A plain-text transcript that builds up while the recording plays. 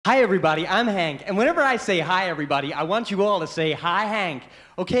Hi everybody, I'm Hank, and whenever I say hi everybody, I want you all to say hi Hank.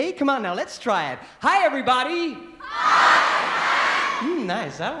 Okay, come on now, let's try it. Hi everybody! Hi!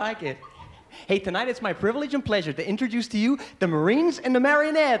 Nice, I like it. Hey, tonight it's my privilege and pleasure to introduce to you the Marines and the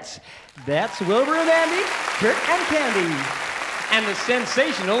Marionettes. That's Wilbur and Andy, Kurt and Candy, and the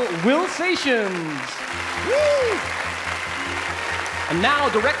sensational Wilsations. Woo! And now,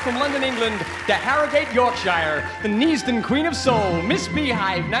 direct from London, England, to Harrogate, Yorkshire, the Neasden Queen of Soul, Miss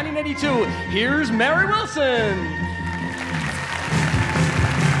Beehive, 1982. Here's Mary Wilson.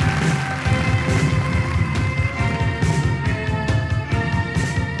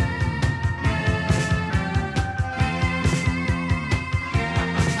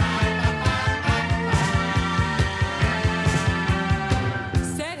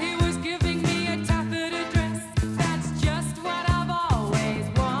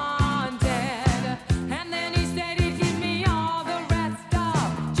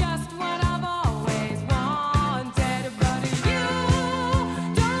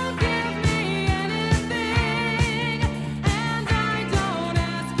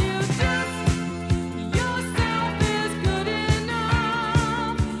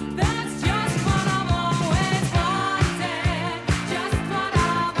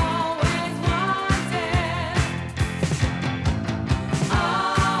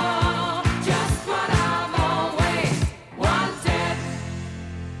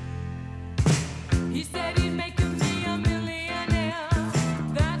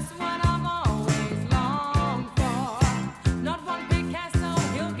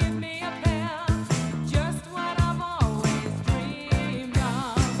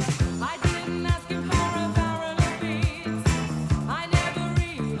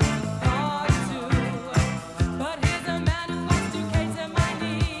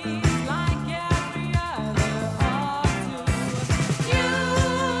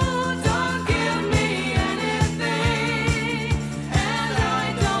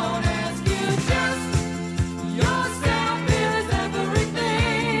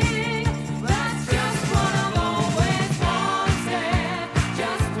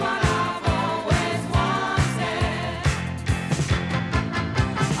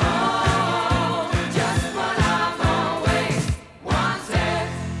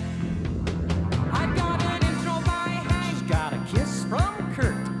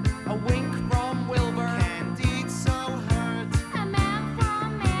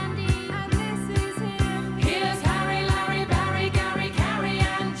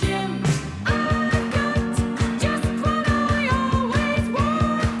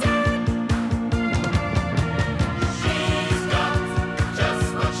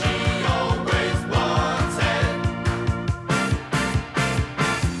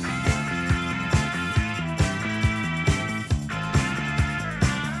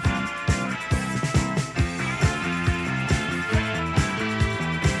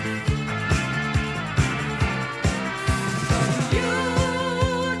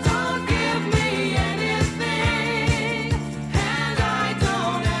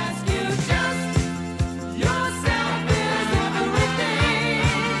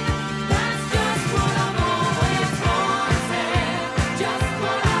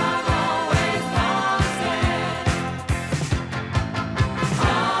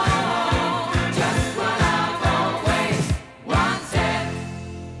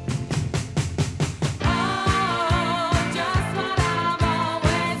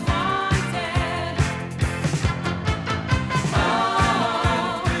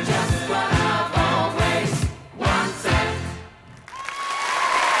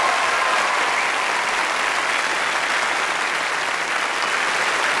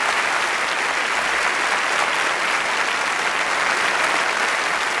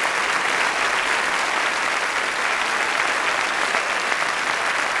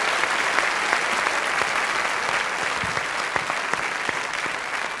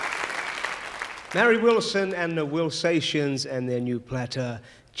 Mary Wilson and the Wilsations and their new platter,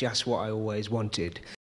 Just What I Always Wanted.